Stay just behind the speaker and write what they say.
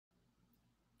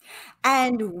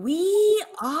And we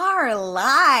are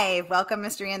live. Welcome,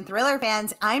 mystery and thriller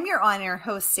fans. I'm your on-air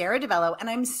host, Sara DiVello, and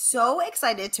I'm so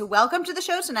excited to welcome to the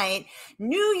show tonight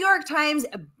New York Times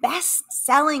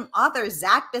best-selling author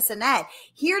Zac Bissonnette,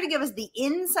 here to give us the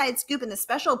inside scoop in the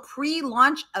special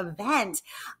pre-launch event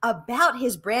about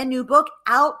his brand new book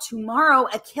out tomorrow,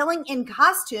 A Killing in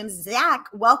Costumes. Zac,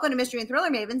 welcome to Mystery and Thriller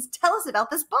Mavens. Tell us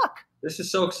about this book. This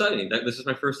is so exciting. This is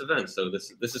my first event, so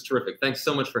this is terrific. Thanks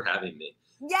so much for having me.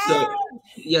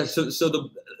 Yay! So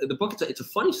the book, it's a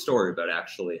funny story about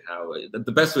actually how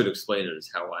the best way to explain it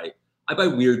is how I buy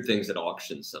weird things at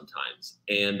auctions sometimes.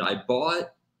 And I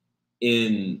bought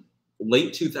in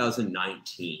late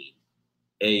 2019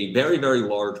 a very, very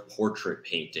large portrait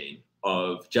painting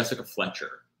of Jessica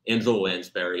Fletcher, Angela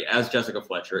Lansbury as Jessica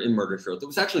Fletcher in Murder, She Wrote. It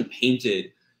was actually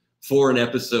painted for an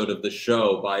episode of the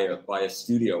show by a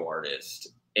studio artist.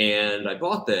 And I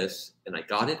bought this and I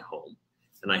got it home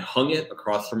and I hung it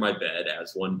across from my bed,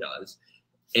 as one does.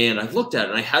 And I looked at it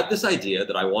and I had this idea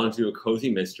that I wanted to do a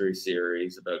cozy mystery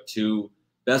series about two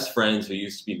best friends who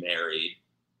used to be married,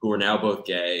 who are now both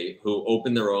gay, who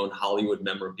opened their own Hollywood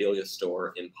memorabilia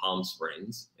store in Palm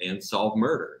Springs and solve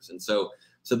murders. And so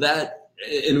that,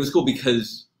 and it was cool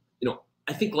because,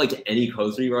 I think like any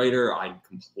cozy writer, I'm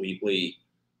completely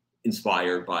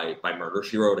inspired by Murder,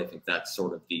 She Wrote. I think that's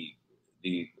sort of the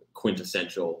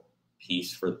quintessential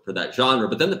piece for that genre.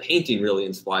 But then the painting really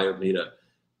inspired me to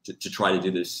try to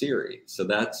do this series. So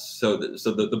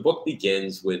the book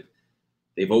begins with,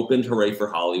 they've opened Hooray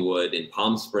for Hollywood in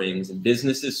Palm Springs, and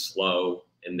business is slow,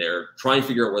 and they're trying to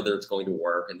figure out whether it's going to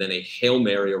work. And then a Hail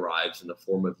Mary arrives in the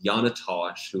form of Yana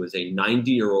Tosh, who is a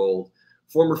 90-year-old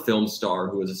former film star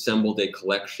who has assembled a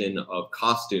collection of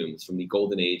costumes from the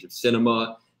golden age of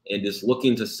cinema and is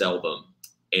looking to sell them.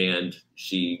 And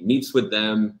she meets with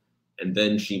them, and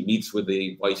then she meets with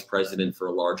the vice president for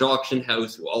a large auction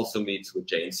house, who also meets with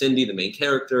Jay and Cindy, the main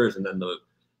characters, and then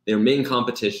their main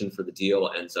competition for the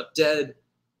deal ends up dead,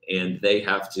 and they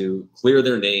have to clear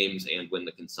their names and win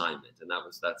the consignment. And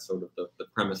that's sort of the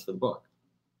premise for the book.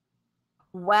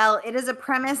 Well, it is a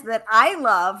premise that I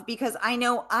love because I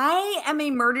know I am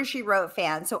a Murder, She Wrote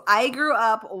fan. So I grew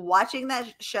up watching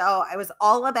that show. I was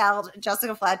all about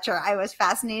Jessica Fletcher. I was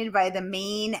fascinated by the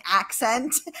Maine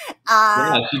accent.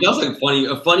 Yeah, she does like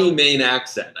a funny Maine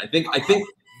accent. I think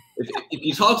if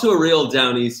you talk to a real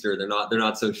Down Easter, they're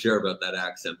not so sure about that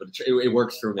accent, but it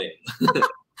works for me.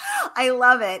 I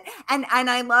love it. And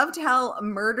I loved how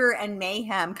murder and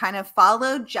mayhem kind of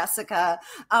followed Jessica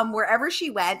wherever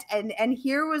she went. And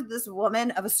here was this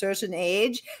woman of a certain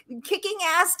age, kicking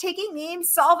ass, taking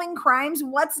names, solving crimes.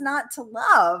 What's not to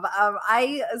love?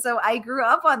 So I grew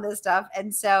up on this stuff.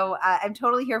 And so I'm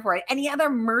totally here for it. Any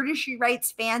other Murder, She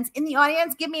Writes fans in the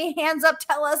audience? Give me a hands up.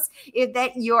 Tell us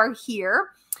that you're here.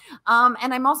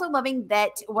 And I'm also loving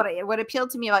that what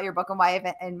appealed to me about your book and why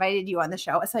I've invited you on the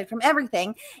show, aside from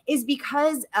everything, is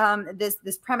because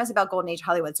this premise about Golden Age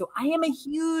Hollywood. So I am a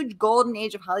huge Golden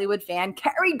Age of Hollywood fan.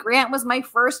 Cary Grant was my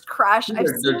first crush.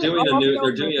 They're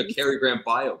doing a Cary Grant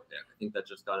biopic. I think that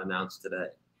just got announced today.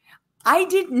 I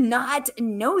did not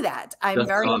know that. I'm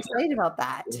very excited about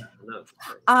that.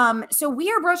 Yeah, so we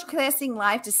are broadcasting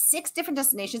live to 6 different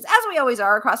destinations, as we always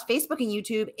are, across Facebook and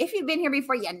YouTube. If you've been here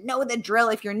before, you know the drill.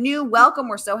 If you're new, welcome.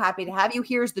 We're so happy to have you.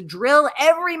 Here's the drill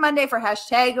every Monday for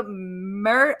hashtag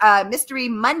Mystery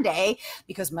Monday,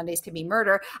 because Mondays can be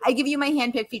murder. I give you my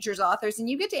handpicked features authors, and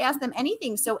you get to ask them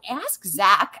anything. So ask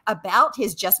Zac about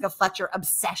his Jessica Fletcher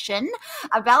obsession,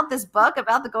 about this book,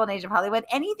 about the Golden Age of Hollywood,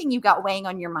 anything you've got weighing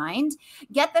on your mind.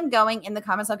 Get them going in the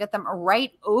comments. I'll get them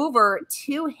right over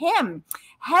to him.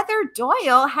 Heather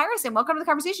Doyle Harrison, welcome to the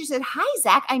conversation. She said, hi,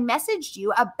 Zac. I messaged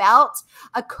you about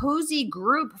a cozy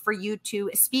group for you to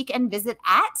speak and visit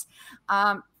at.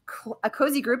 A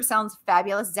cozy group sounds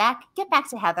fabulous. Zac, get back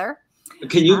to Heather.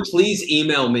 Can you please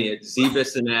email me at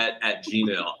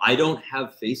zbissonnette@gmail.com? I don't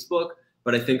have Facebook,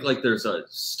 but I think like there's a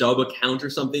stub account or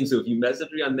something. So if you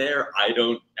message me on there, I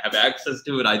don't have access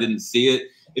to it. I didn't see it.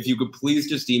 If you could please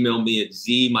just email me at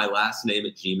my last name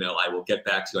 @gmail.com. I will get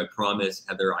back to you. I promise,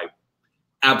 Heather. I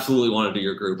absolutely want to do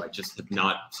your group. I just have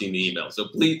not seen the email. So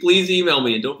please email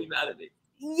me and don't be mad at me.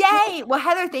 Yay. Well,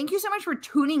 Heather, thank you so much for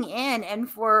tuning in and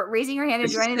for raising your hand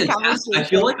and joining the conversation. I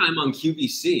feel like I'm on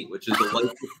QVC, which is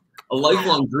a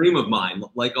lifelong dream of mine,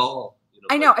 like all.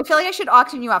 I know. I feel like I should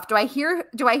auction you off. Do I hear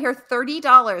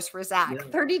 $30 for Zac? Yeah.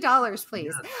 $30,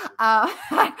 please.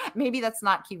 Yeah. Maybe that's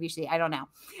not QVC. I don't know.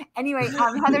 Anyway,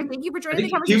 Heather, thank you for joining the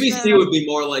conversation. QVC would be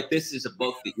more like, this is a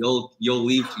book that you'll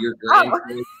leave to your grandkids.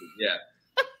 Oh. Yeah.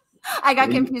 I got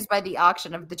confused by the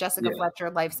auction of the Jessica Fletcher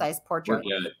life-size portrait.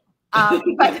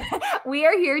 But we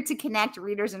are here to connect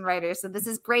readers and writers. So this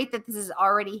is great that this is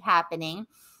already happening.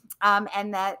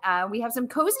 And that we have some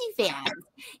cozy fans.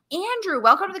 Andrew,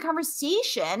 welcome to the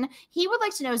conversation. He would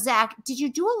like to know, Zac, did you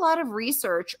do a lot of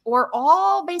research or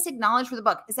all basic knowledge for the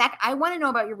book? Zac, I want to know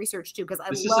about your research too, because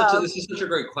this is such a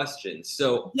great question.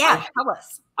 So yeah, tell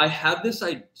us. I had this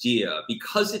idea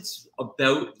because it's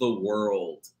about the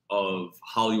world of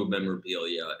Hollywood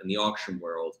memorabilia and the auction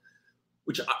world,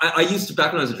 which I used to,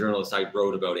 back when I was a journalist, I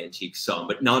wrote about antiques some,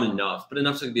 but not enough, but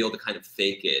enough to be able to kind of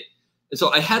fake it. And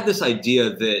so I had this idea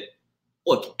that,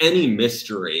 look, any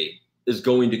mystery is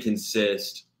going to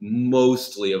consist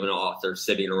mostly of an author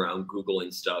sitting around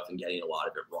Googling stuff and getting a lot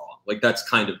of it wrong. Like, that's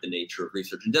kind of the nature of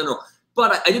research in general.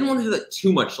 But I didn't want to do that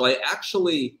too much. So I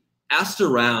actually asked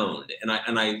around and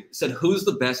I said, who's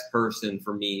the best person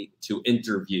for me to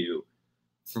interview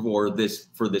for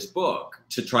this book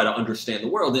to try to understand the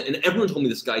world? And everyone told me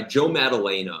this guy, Joe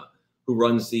Maddalena, who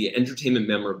runs the entertainment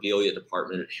memorabilia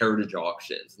department at Heritage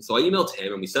Auctions. And so I emailed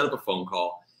him and we set up a phone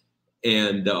call,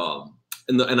 and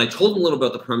I told him a little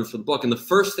about the premise of the book. And the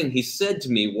first thing he said to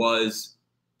me was,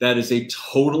 that is a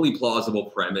totally plausible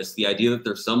premise. The idea that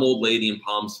there's some old lady in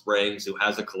Palm Springs who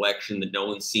has a collection that no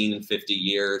one's seen in 50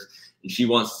 years and she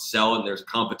wants to sell it and there's a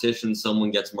competition, someone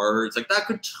gets murdered. It's like, that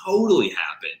could totally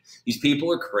happen. These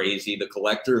people are crazy. The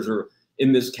collectors are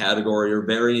in this category are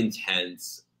very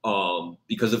intense.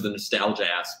 Because of the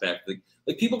nostalgia aspect,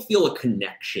 like people feel a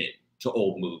connection to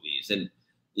old movies. And,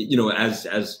 you know,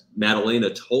 as Maddalena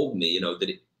told me, you know,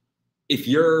 that if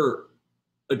you're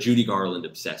a Judy Garland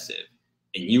obsessive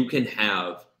and you can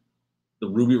have the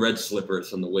ruby red slippers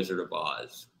from The Wizard of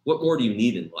Oz, what more do you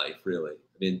need in life, really?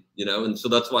 I mean, you know, and so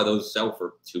that's why those sell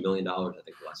for $2 million, I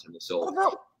think, the last time they sold.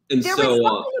 And there was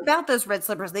something about those red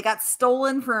slippers. They got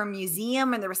stolen from a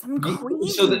museum, and there was something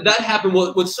crazy. So that happened.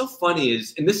 Well, what's so funny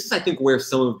is, and this is, I think, where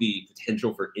some of the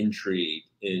potential for intrigue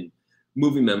in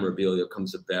movie memorabilia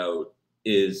comes about,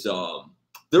 is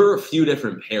there are a few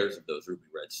different pairs of those ruby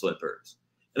red slippers.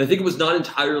 And I think it was not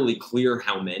entirely clear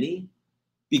how many,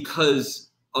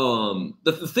 because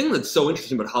the thing that's so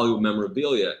interesting about Hollywood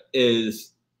memorabilia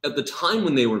is at the time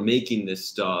when they were making this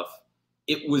stuff,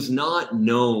 it was not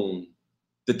known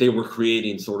that they were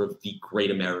creating sort of the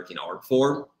great American art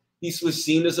form. This was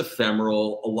seen as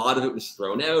ephemeral. A lot of it was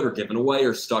thrown out or given away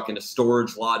or stuck in a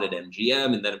storage lot at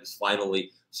MGM, and then it was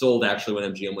finally sold actually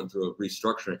when MGM went through a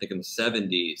restructuring, I think in the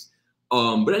 70s.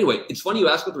 But anyway, it's funny you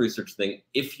ask about the research thing.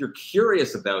 If you're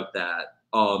curious about that,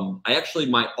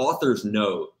 my author's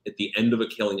note at the end of A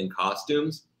Killing in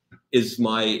Costumes is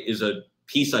a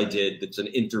piece I did that's an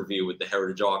interview with the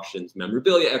Heritage Auctions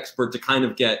memorabilia expert to kind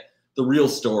of get the real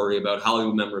story about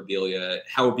Hollywood memorabilia,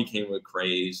 how it became a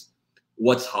craze,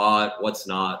 what's hot, what's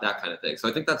not, that kind of thing. So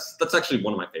I think that's actually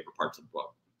one of my favorite parts of the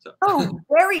book. So. Oh,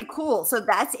 very cool. So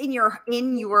that's in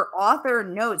your author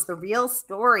notes, the real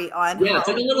story on. Yeah, it's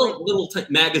like a little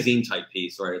magazine type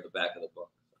piece right at the back of the book.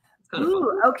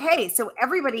 Ooh, okay. So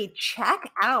everybody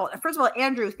check out. First of all,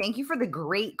 Andrew, thank you for the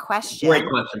great question. Great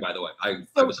question, by the way.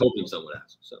 I was hoping someone would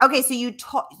ask. So. Okay, so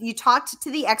you talked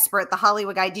to the expert, the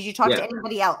Hollywood guy. Did you talk to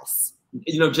anybody else?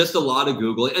 You know, just a lot of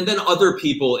Googling, and then other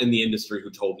people in the industry who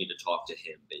told me to talk to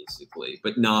him, basically,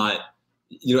 but not.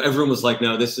 You know, everyone was like,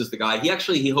 no, this is the guy. He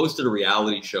hosted a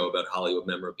reality show about Hollywood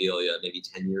memorabilia maybe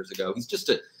 10 years ago. He's just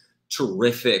a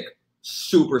terrific,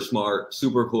 super smart,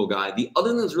 super cool guy. The other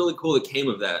thing that's really cool that came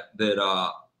of that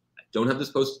I don't have this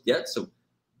posted yet, so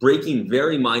breaking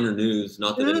very minor news,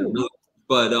 not that anyone knows,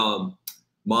 but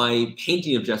my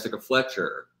painting of Jessica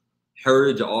Fletcher,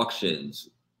 Heritage Auctions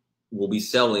will be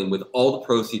selling with all the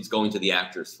proceeds going to the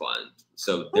Actors Fund.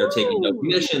 So they're taking no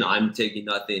commission, I'm taking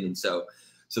nothing, and so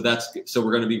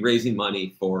we're going to be raising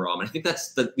money for. I think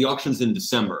that's the auction's in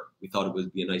December. We thought it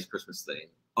would be a nice Christmas thing.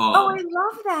 I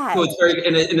love that. So it's very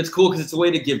and it's cool because it's a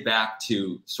way to give back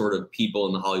to sort of people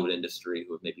in the Hollywood industry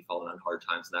who have maybe fallen on hard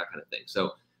times and that kind of thing.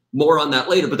 So more on that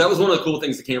later. But that was one of the cool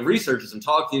things that came of research is I'm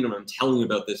talking to you and I'm telling you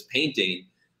about this painting,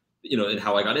 you know, and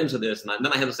how I got into this. And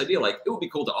then I had this idea like it would be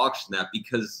cool to auction that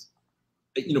because,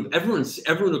 you know, everyone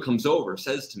who comes over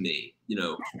says to me, you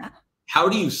know, how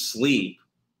do you sleep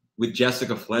with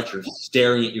Jessica Fletcher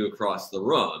staring at you across the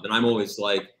room? And I'm always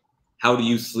like, how do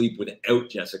you sleep without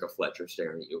Jessica Fletcher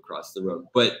staring at you across the room?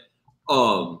 But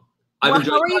how are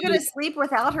you going to sleep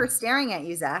without her staring at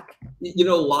you, Zac? You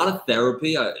know, a lot of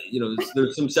therapy. You know,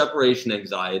 there's some separation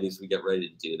anxieties. We get ready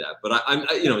to do that. But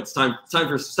you know, it's time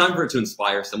for it to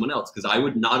inspire someone else because I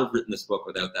would not have written this book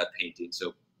without that painting.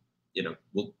 So, you know,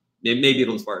 maybe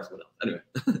it'll inspire someone else.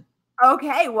 Anyway.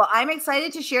 Okay, well, I'm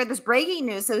excited to share this breaking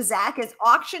news. So Zac is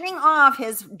auctioning off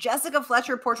his Jessica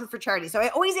Fletcher portrait for charity. So I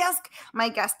always ask my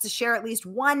guests to share at least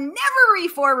one never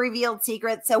before revealed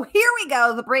secret. So here we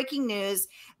go, the breaking news,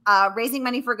 raising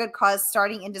money for a good cause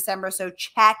starting in December. So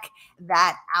check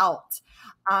that out.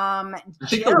 I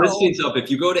think the listing's up. If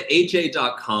you go to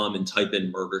ha.com and type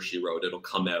in Murder, She Wrote, it'll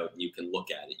come out and you can look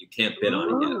at it. You can't bid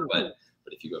on it yet, but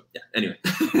if you go, yeah,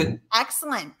 anyway.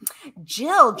 Excellent.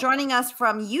 Jill joining us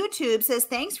from YouTube says,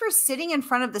 thanks for sitting in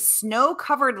front of the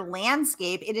snow-covered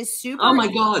landscape. It is super. Oh my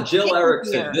God, Jill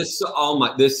Erickson. This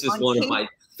is one of my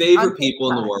favorite people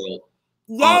in the world.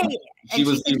 Yay. She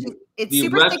was it's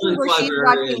super sticky where she's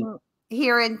watching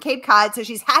here in Cape Cod. So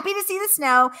she's happy to see the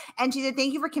snow. And she said,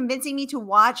 thank you for convincing me to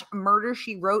watch Murder,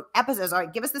 She Wrote episodes. All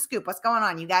right, give us the scoop. What's going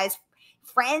on, you guys?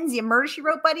 Friends, your Murder, She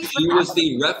Wrote buddies? She was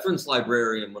the reference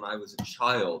librarian when I was a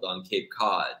child on Cape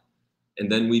Cod.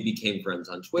 And then we became friends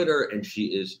on Twitter. And she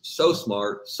is so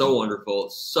smart, so wonderful,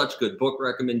 such good book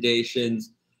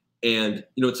recommendations. And,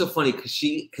 you know, it's so funny because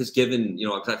she has given, you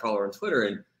know, because I follow her on Twitter,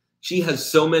 and she has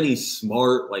so many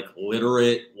smart, like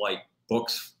literate, like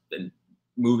books and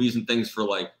movies and things for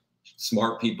like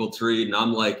smart people to read. And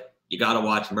I'm like, you got to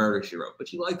watch Murder, She Wrote. But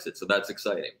she likes it. So that's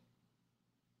exciting.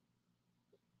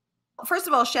 First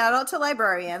of all, shout out to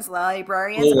librarians.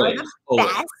 Librarians are the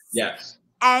best. Yes.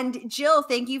 And Jill,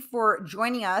 thank you for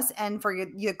joining us and for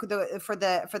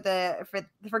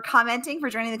commenting, for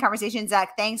joining the conversation.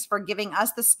 Zac, thanks for giving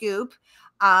us the scoop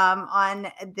on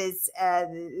this.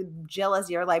 Jill is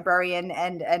your librarian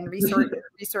and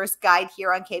resource guide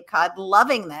here on Cape Cod.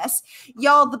 Loving this,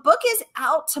 y'all. The book is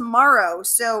out tomorrow.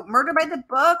 So Murder by the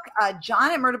Book.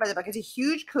 John at Murder by the Book is a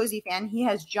huge cozy fan. He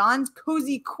has John's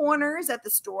Cozy Corners at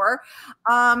the store,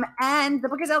 and the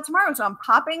book is out tomorrow. So I'm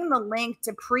popping the link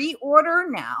to pre-order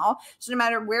now. So no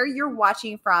matter where you're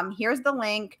watching from, here's the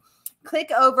link.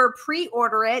 Click over,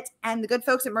 pre-order it, and the good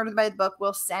folks at Murder by the Book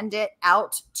will send it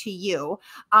out to you.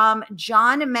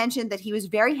 John mentioned that he was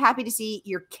very happy to see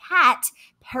your cat,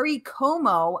 Perry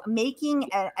Como, making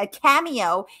a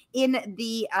cameo in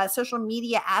the social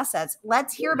media assets.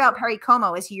 Let's hear about Perry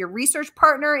Como. Is he your research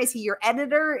partner? Is he your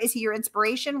editor? Is he your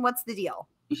inspiration? What's the deal?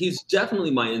 He's definitely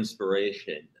my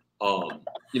inspiration. You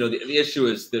know, the issue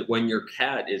is that when your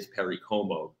cat is Perry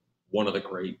Como, one of the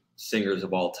great singers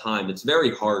of all time, it's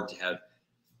very hard to have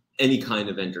any kind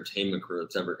of entertainment career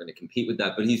that's ever going to compete with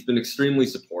that. But he's been extremely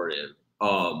supportive.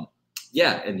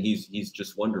 Yeah, and he's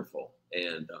just wonderful.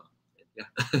 And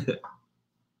yeah.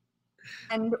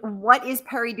 And what is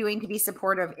Perry doing to be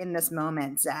supportive in this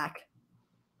moment, Zac?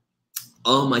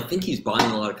 I think he's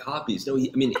buying a lot of copies. No, I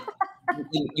mean,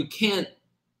 you can't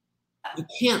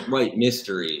write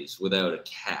mysteries without a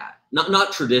cat.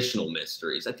 Not traditional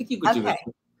mysteries. I think you could do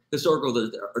historical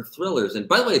or thrillers. And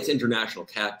by the way, it's International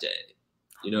Cat Day.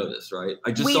 You know this, right?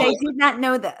 I did not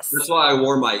know this. That's why I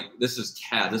wore this is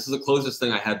cat. This is the closest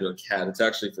thing I had to a cat. It's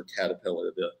actually for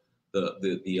Caterpillar,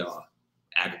 the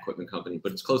ag equipment company,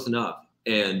 but it's close enough.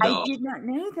 And I did not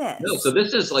know this. No, so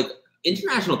this is like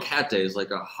International Cat Day is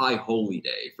like a high holy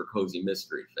day for cozy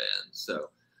mystery fans. So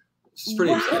it's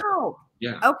pretty exciting.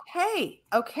 Yeah. Okay.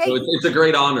 Okay. So it's a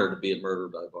great honor to be at Murder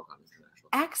by the Book on International.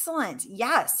 Excellent.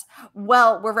 Yes.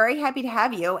 Well, we're very happy to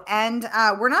have you. And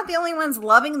we're not the only ones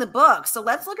loving the book. So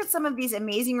let's look at some of these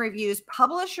amazing reviews.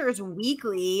 Publishers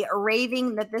Weekly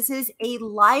raving that this is a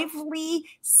lively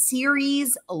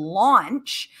series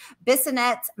launch.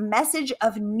 Bissonnette's message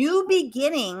of new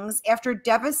beginnings after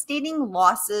devastating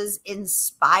losses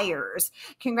inspires.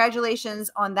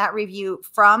 Congratulations on that review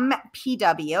from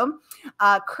PW.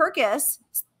 Kirkus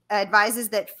advises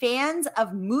that fans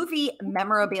of movie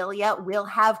memorabilia will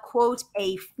have, quote,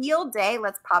 a field day.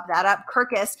 Let's pop that up.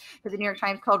 Kirkus, who the New York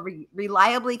Times called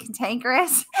reliably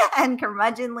cantankerous and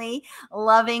curmudgeonly,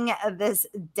 loving this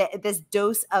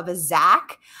dose of a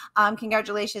Zac.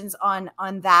 Congratulations on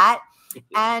that.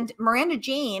 And Miranda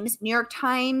James, New York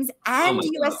Times and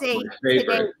USA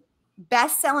Today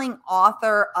best-selling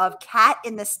author of Cat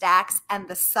in the Stacks and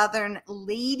the Southern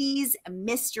Ladies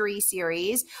Mystery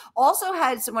Series, also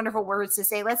had some wonderful words to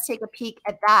say. Let's take a peek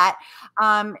at that.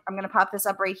 I'm going to pop this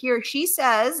up right here. She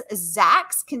says,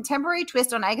 Zac's contemporary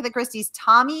twist on Agatha Christie's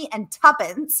Tommy and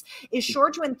Tuppence is sure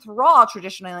to enthrall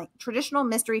traditional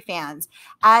mystery fans.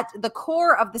 At the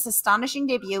core of this astonishing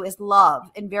debut is love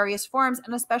in various forms,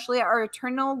 and especially our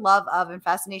eternal love of and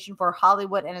fascination for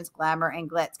Hollywood and its glamour and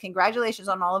glitz. Congratulations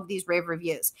on all of these rave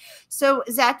reviews. So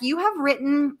Zac, you have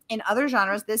written in other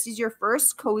genres. This is your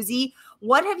first cozy.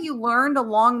 What have you learned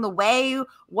along the way?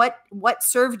 What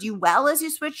served you well as you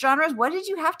switched genres? What did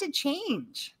you have to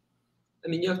change? I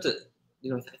mean, you have to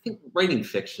you know, I think writing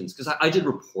fictions, because I did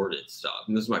reported stuff,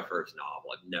 and this is my first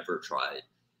novel. I've never tried.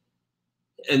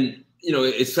 And, you know,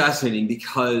 it's fascinating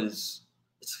because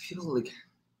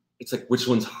it's like which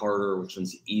one's harder, which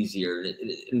one's easier. And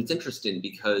it's interesting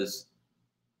because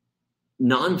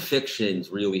nonfiction's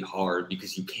really hard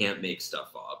because you can't make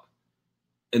stuff up.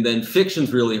 And then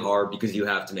fiction's really hard because you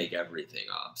have to make everything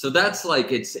up. So that's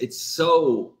like, it's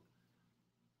so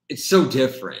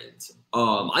different.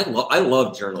 I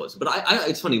love journalism, but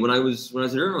it's funny, when I was a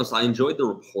journalist, I enjoyed the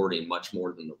reporting much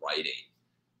more than the writing.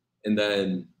 And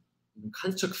then it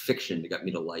kind of took fiction to get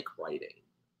me to like writing.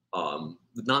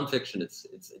 With nonfiction,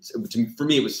 for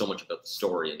me, it was so much about the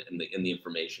story and the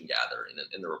information gathering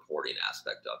and the reporting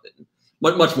aspect of it. And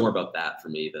much more about that for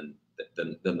me than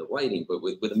the writing. But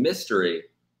with a mystery,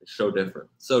 it's so different.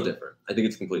 So different. I think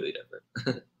it's completely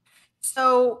different.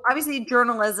 So obviously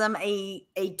journalism, a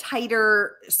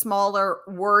tighter, smaller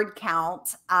word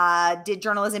count. Did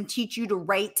journalism teach you to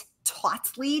write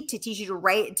tautly, to teach you to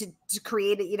write, to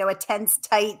create, you know, a tense,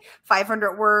 tight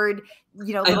 500 word,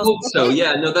 you know? I hope so.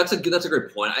 Yeah, no, that's a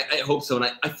great point. I hope so.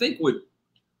 And I think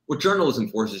what journalism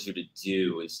forces you to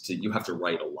do is you have to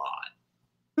write a lot.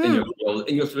 And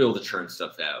you have to be able to churn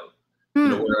stuff out. You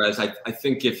know, whereas I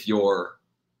think if you're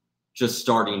just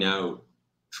starting out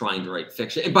trying to write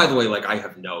fiction, and by the way, like I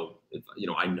know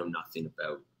nothing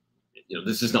about, you know,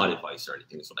 this is not advice or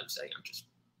anything, is what I'm saying. I'm just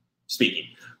speaking.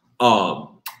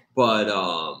 But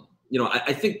you know,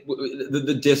 I think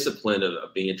the discipline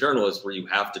of being a journalist, where you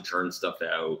have to churn stuff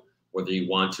out, whether you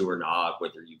want to or not,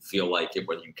 whether you feel like it,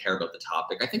 whether you care about the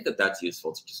topic, I think that's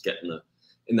useful to just get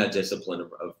in that discipline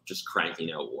of just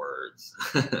cranking out words.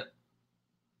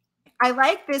 I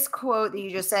like this quote that you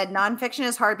just said. Nonfiction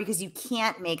is hard because you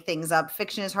can't make things up.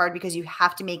 Fiction is hard because you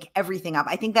have to make everything up.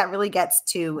 I think that really gets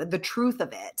to the truth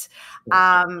of it,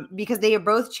 because they are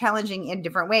both challenging in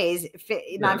different ways.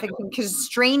 Nonfiction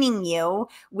constraining you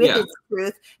with its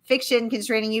truth. Fiction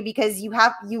constraining you because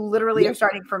you literally are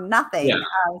starting from nothing.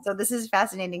 So this is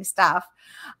fascinating stuff.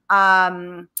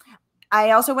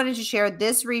 I also wanted to share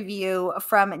this review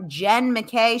from Jen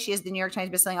McKay. She is the New York Times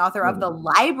bestselling author of the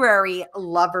Library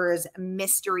Lovers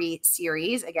mystery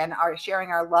series. Again, sharing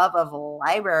our love of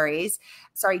libraries.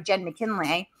 Sorry, Jen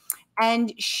McKinley.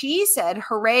 And she said,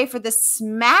 hooray for the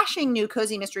smashing new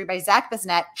cozy mystery by Zac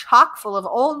Bissonnette, chock full of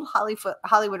old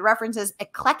Hollywood references,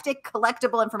 eclectic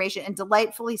collectible information, and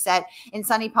delightfully set in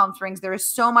sunny Palm Springs. There is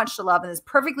so much to love in this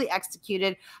perfectly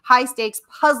executed, high-stakes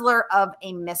puzzler of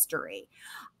a mystery.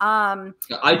 I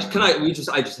just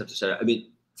have to say, I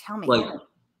mean, tell me, like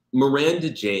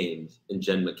Miranda James and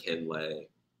Jen McKinley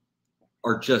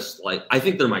are just like, I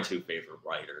think they're my two favorite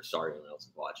writers. Sorry, anyone else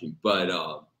is watching, but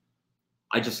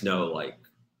I just know, like,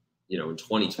 you know, in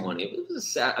 2020, it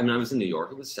was sad. I mean, I was in New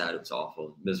York. It was sad. It was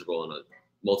awful, miserable on a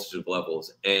multitude of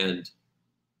levels. And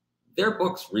their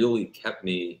books really kept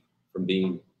me from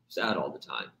being sad all the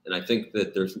time. And I think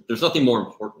that there's nothing more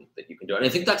important that you can do. And I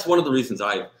think that's one of the reasons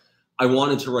I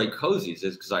wanted to write cozies,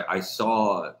 is because I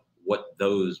saw what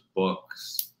those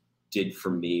books did for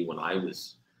me when I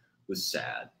was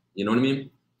sad. You know what I mean?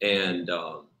 And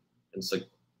it's like,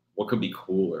 what could be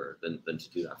cooler than to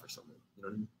do that for someone? You know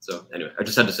what I mean? So anyway, I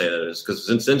just had to say that, because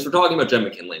since we're talking about Jen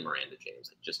McKinley and Miranda James,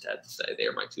 I just had to say they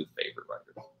are my two favorite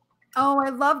writers. Oh, I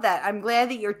love that. I'm glad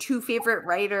that your two favorite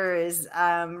writers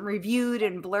reviewed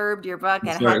and blurbed your book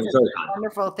and had some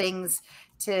wonderful things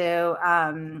to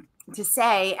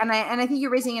say. And I think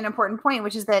you're raising an important point,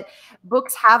 which is that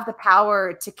books have the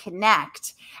power to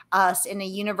connect us in a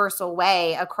universal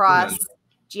way across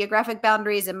geographic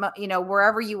boundaries, and, you know,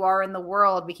 wherever you are in the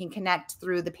world, we can connect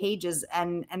through the pages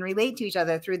and relate to each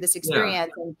other through this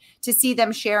experience. And to see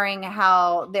them sharing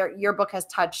how your book has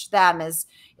touched them is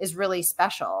really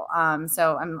special.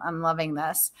 So I'm loving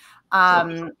this.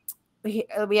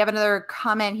 We have another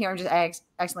comment here. I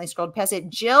accidentally scrolled past it.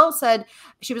 Jill said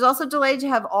she was also delayed to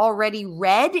have already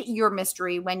read your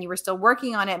mystery when you were still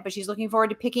working on it, but she's looking forward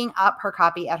to picking up her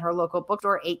copy at her local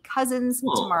bookstore, 8 Cousins,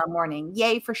 tomorrow morning.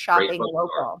 Yay for shopping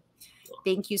local.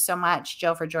 Thank you so much,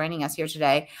 Jill, for joining us here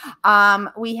today.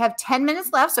 We have 10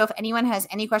 minutes left, so if anyone has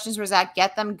any questions for Zac,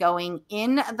 get them going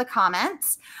in the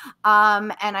comments,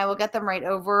 and I will get them right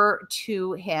over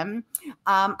to him.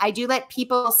 I do let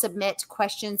people submit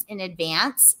questions in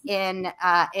advance in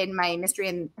my Mystery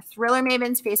and Thriller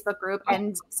Mavens Facebook group,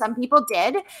 and some people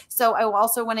did, so I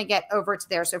also want to get over to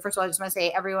there. So first of all, I just want to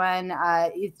say, everyone,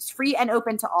 it's free and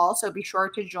open to all, so be sure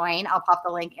to join. I'll pop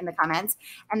the link in the comments.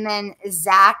 And then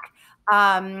Zac,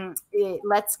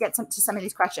 let's get to some of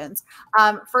these questions.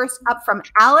 First up from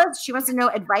Alice, she wants to know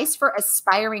advice for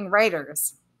aspiring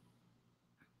writers.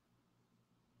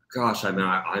 Gosh, I mean,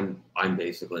 I'm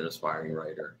basically an aspiring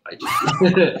writer. I just,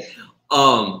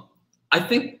 I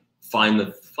think find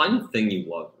the thing you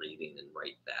love reading and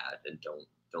write that, and don't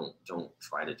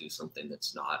try to do something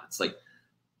that's not. It's like,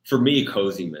 for me,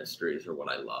 cozy mysteries are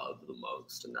what I love the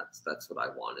most, and that's what I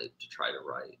wanted to try to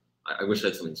write. I wish I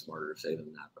had something smarter to say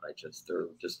than that, but there are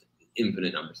just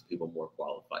infinite numbers of people more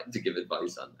qualified to give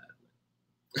advice on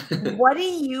that. What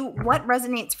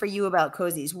resonates for you about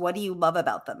cozies? What do you love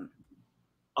about them?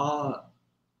 I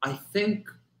think,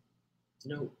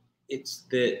 it's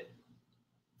that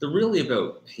they're really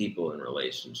about people and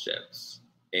relationships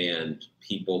and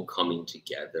people coming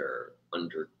together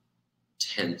under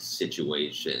tense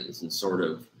situations and sort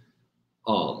of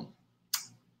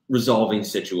resolving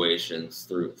situations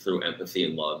through empathy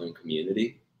and love and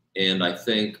community. And I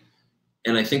think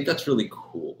that's really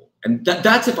cool. And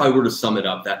that's, if I were to sum it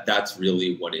up, that's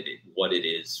really what it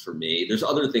is for me. There's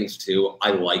other things too.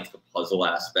 I like the puzzle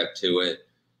aspect to it,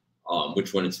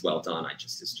 which, when it's well done,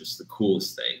 it's just the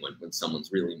coolest thing when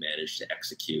someone's really managed to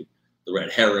execute the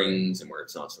red herrings, and where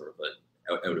it's not sort of a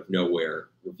out of nowhere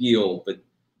reveal. But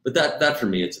that for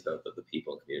me, it's about the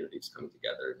people and communities coming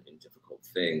together in difficult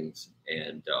things.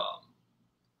 And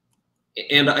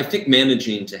I think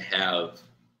managing to have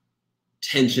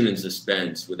tension and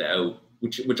suspense without,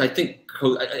 which I think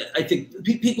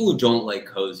people who don't like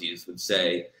cozies would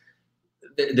say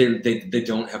they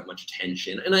don't have much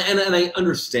tension. And I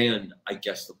understand, I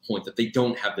guess, the point that they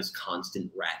don't have this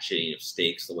constant ratcheting of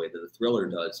stakes the way that a thriller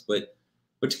does, but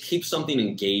to keep something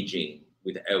engaging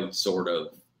without sort of,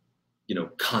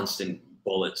 constant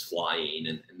bullets flying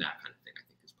and that kind of thing, I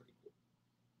think is pretty cool.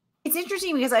 It's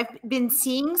interesting because I've been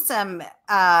seeing some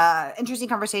interesting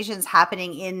conversations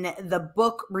happening in the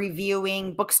book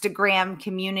reviewing, Bookstagram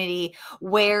community,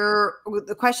 where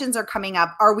the questions are coming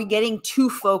up. Are we getting too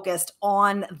focused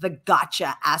on the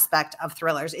gotcha aspect of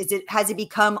thrillers? Has it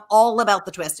become all about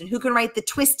the twist, and who can write the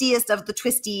twistiest of the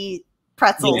twisty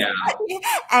pretzels? Yeah.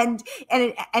 and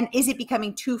is it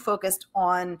becoming too focused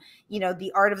on,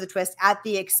 the art of the twist at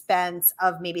the expense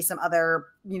of maybe some other,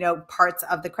 parts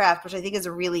of the craft, which I think is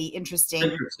a really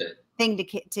interesting thing to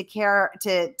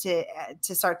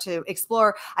start to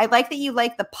explore. I like that you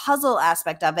like the puzzle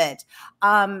aspect of it,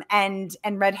 and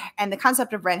the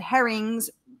concept of red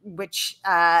herrings, which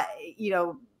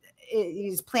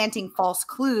is planting false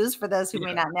clues for those who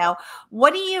may not know.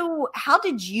 How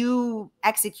did you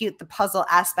execute the puzzle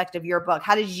aspect of your book?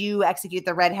 How did you execute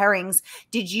the red herrings?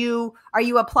 Are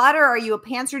you a plotter? Are you a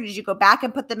pantser? Did you go back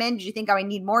and put them in? Did you think, I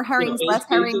need more herrings, less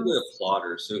herrings? I'm a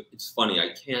plotter. So it's funny.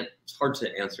 It's hard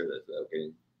to answer this without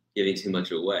giving too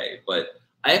much away, but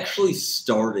I actually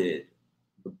started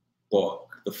the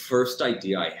book. The first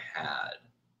idea I had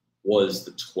was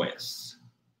the twist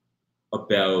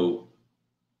about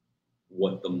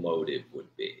what the motive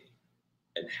would be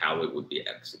and how it would be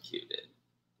executed.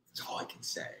 That's all I can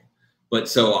say. But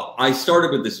so I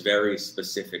started with this very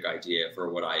specific idea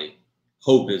for what I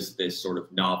hope is this sort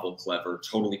of novel, clever,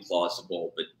 totally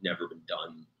plausible, but never been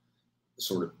done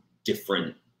sort of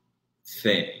different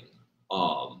thing.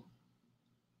 But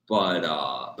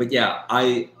yeah,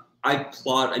 I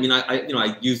plot. I mean,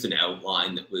 I used an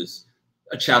outline that was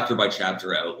a chapter by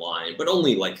chapter outline, but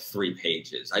only like 3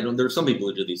 pages. There are some people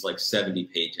who do these like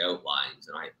 70-page outlines,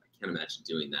 and I can't imagine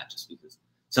doing that just because it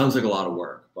sounds like a lot of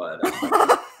work. But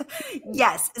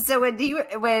yes. So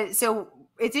so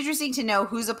it's interesting to know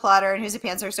who's a plotter and who's a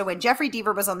pantser. So when Jeffrey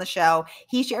Deaver was on the show,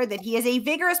 he shared that he is a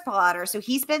vigorous plotter. So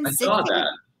he spends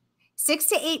 6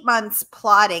 to 8 months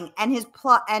plotting, and his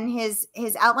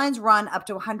outlines run up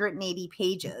to 180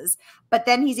 pages. But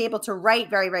then he's able to write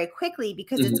very, very quickly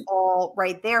because it's all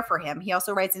right there for him. He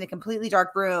also writes in a completely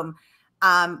dark room,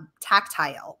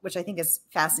 tactile, which I think is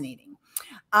fascinating.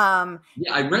 Yeah,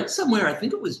 I read somewhere, I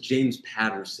think it was James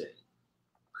Patterson,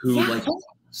 who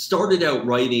started out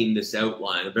writing this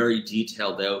outline, a very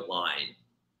detailed outline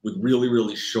with really,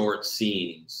 really short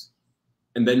scenes,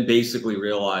 and then basically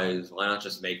realized, why not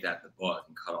just make that the book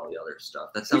and cut all the other stuff?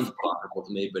 That sounds profitable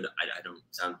to me, but I don't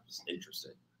sound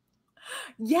interesting.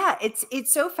 Yeah, it's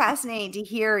so fascinating to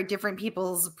hear different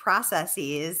people's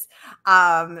processes.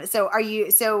 So are you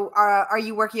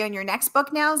working on your next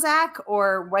book now, Zach,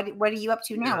 or what are you up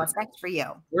to now? What's next for you?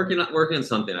 Working on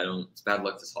something. It's bad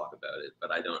luck to talk about it,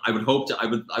 but I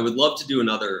would love to do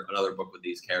another book with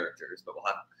these characters, but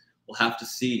we'll have to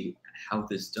see how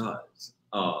this does.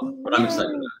 But I'm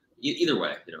excited about it. Either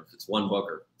way, if it's 1 book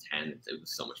or 10, it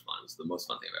was so much fun. It's the most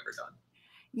fun thing I've ever done.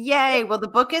 Yay. Well, the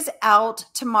book is out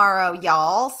tomorrow,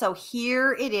 y'all. So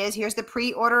here it is. Here's the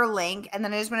pre-order link. And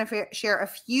then I just want to share a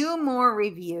few more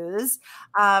reviews.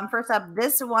 First up,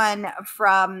 this one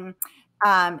from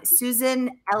Susan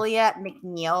Elia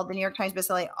MacNeal, the New York Times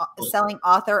bestselling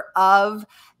author of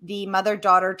The Mother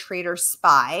Daughter Traitor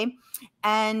Spy.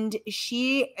 And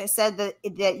she said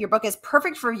that your book is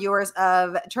perfect for viewers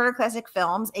of Turner Classic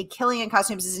Films. A Killing in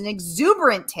Costumes is an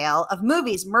exuberant tale of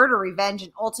movies, murder, revenge,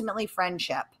 and ultimately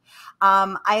friendship.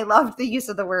 I loved the use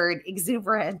of the word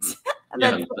exuberant.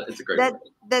 Yeah, it's a great word.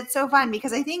 That's so fun,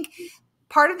 because I think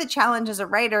part of the challenge as a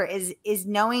writer is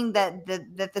knowing that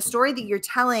the story that you're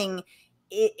telling,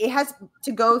 it has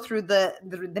to go through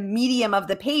the medium of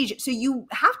the page. So you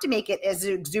have to make it as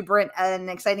exuberant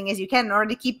and exciting as you can in order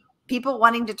to keep people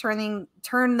wanting to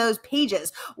turn those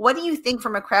pages. What do you think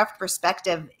from a craft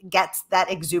perspective gets that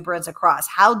exuberance across?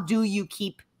 How do you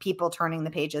keep people turning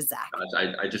the pages, Zach?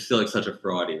 Gosh, I just feel like such a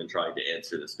fraud even trying to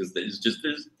answer this, because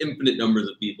there's infinite numbers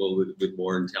of people with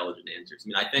more intelligent answers. I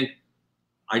mean, I think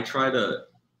I try to,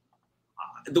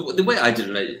 the way I did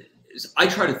it is I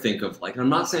try to think of, like, I'm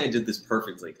not saying I did this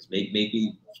perfectly, because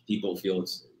maybe people feel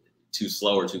it's too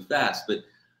slow or too fast, but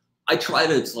I try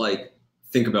to, like,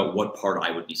 think about what part I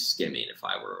would be skimming if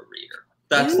I were a reader.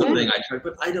 That's the thing I try,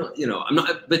 but I don't, I'm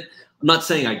not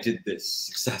saying I did this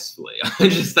successfully. I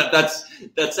just,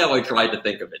 that's how I tried to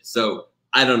think of it. So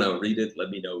I don't know, read it. Let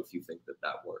me know if you think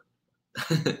that worked.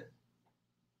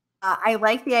 I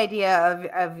like the idea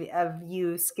of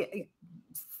you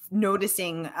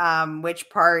noticing which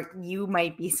part you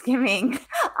might be skimming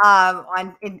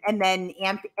and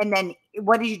then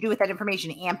what did you do with that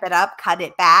information? Amp it up, cut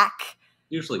it back?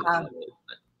 Usually.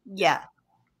 Yeah.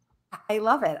 I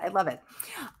love it. I love it.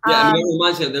 Yeah, I mean, it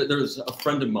reminds me, there's a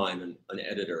friend of mine, an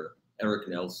editor, Eric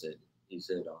Nelson. He's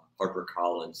at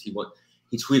HarperCollins. He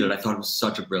tweeted, I thought it was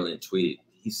such a brilliant tweet.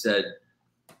 He said,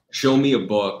 show me a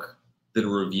book that a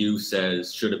review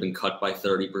says should have been cut by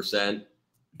 30%,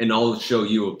 and I'll show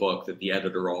you a book that the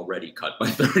editor already cut by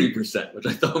 30%, which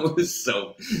I thought was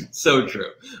so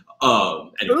true.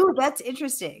 Anyway, ooh, that's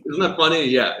interesting. Isn't that funny?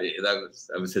 Yeah, that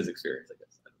was his experience, I guess.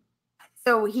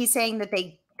 So he's saying that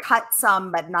they cut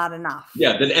some, but not enough.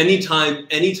 Yeah, that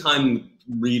anytime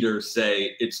readers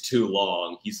say it's too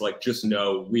long, he's like, just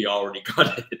know we already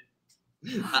cut it.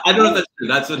 I don't know if that's true.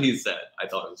 That's what he said. I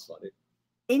thought it was funny.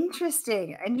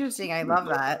 Interesting. I love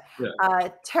that. Yeah.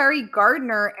 Terry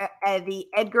Gardner, the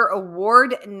Edgar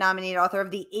Award nominated author of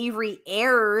the Avery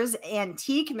Ayers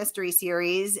antique mystery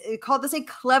series, called this a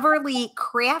cleverly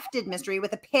crafted mystery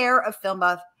with a pair of film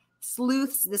buff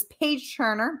sleuths. This page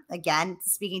turner, again,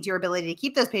 speaking to your ability to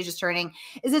keep those pages turning,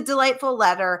 is a delightful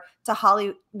letter to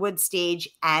Hollywood stage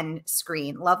and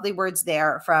screen. Lovely words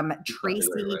there from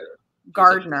Tracy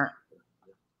Gardner.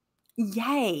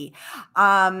 Yay.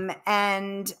 And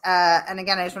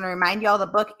again, I just want to remind you all, the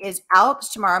book is out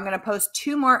tomorrow. I'm going to post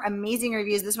 2 more amazing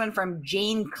reviews. This one from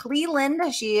Jane Cleland.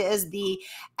 She is the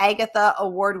Agatha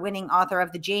Award-winning author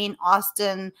of the Jane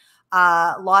Austen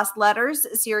Lost Letters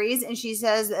series, and she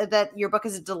says that your book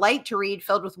is a delight to read,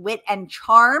 filled with wit and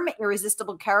charm,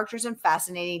 irresistible characters, and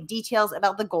fascinating details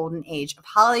about the golden age of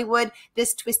Hollywood.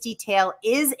 This twisty tale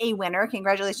is a winner.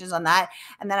 Congratulations on that.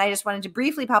 And then I just wanted to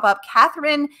briefly pop up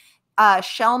Catherine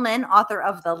Shellman, author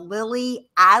of the Lily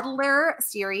Adler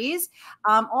series,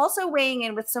 also weighing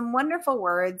in with some wonderful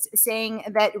words, saying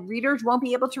that readers won't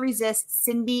be able to resist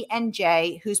Cindy and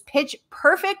Jay, whose pitch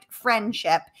perfect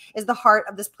friendship is the heart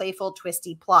of this playful,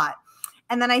 twisty plot.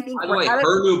 And then I think, by the way,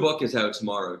 her new book is out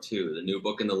tomorrow too. The new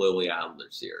book in the Lily Adler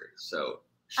series. So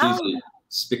she's a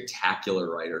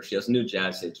spectacular writer. She has a new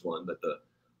Jazz Age one, but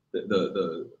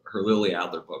her Lily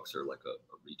Adler books are like a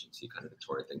Regency kind of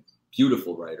Victorian thing.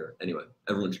 Beautiful writer. Anyway,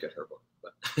 everyone should get her book.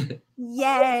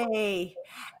 Yay.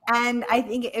 And I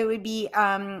think it would be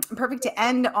perfect to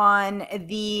end on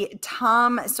the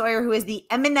Tom Sawyer, who is the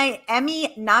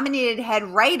Emmy-nominated head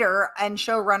writer and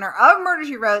showrunner of Murder,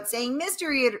 She Wrote, saying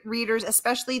mystery readers,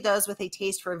 especially those with a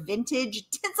taste for vintage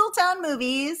Tinseltown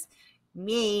movies,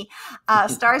 me,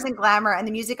 stars and glamour, and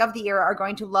the music of the era, are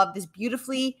going to love this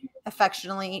beautifully,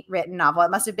 affectionately written novel.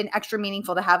 It must have been extra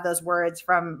meaningful to have those words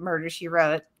from Murder, She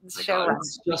Wrote. It's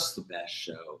just the best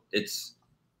show. It's,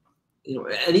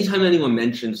 anytime anyone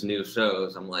mentions new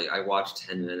shows, I'm like, I watch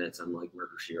 10 minutes. I'm like,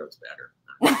 Murder, She Wrote's better.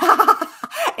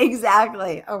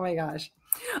 Exactly. Oh my gosh.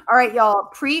 All right, y'all.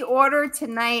 Pre-order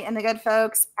tonight, and the good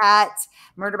folks at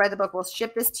Murder by the Book will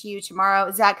ship this to you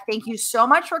tomorrow. Zach, thank you so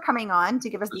much for coming on to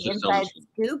give us the inside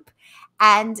scoop,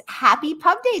 and happy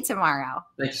pub day tomorrow.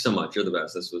 Thank you so much. You're the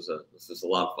best. This was a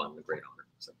lot of fun and a great honor.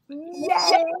 So,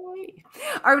 yay!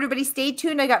 All right, everybody, stay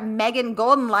tuned. I got Megan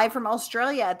Golden live from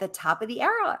Australia at the top of the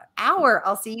hour.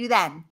 I'll see you then.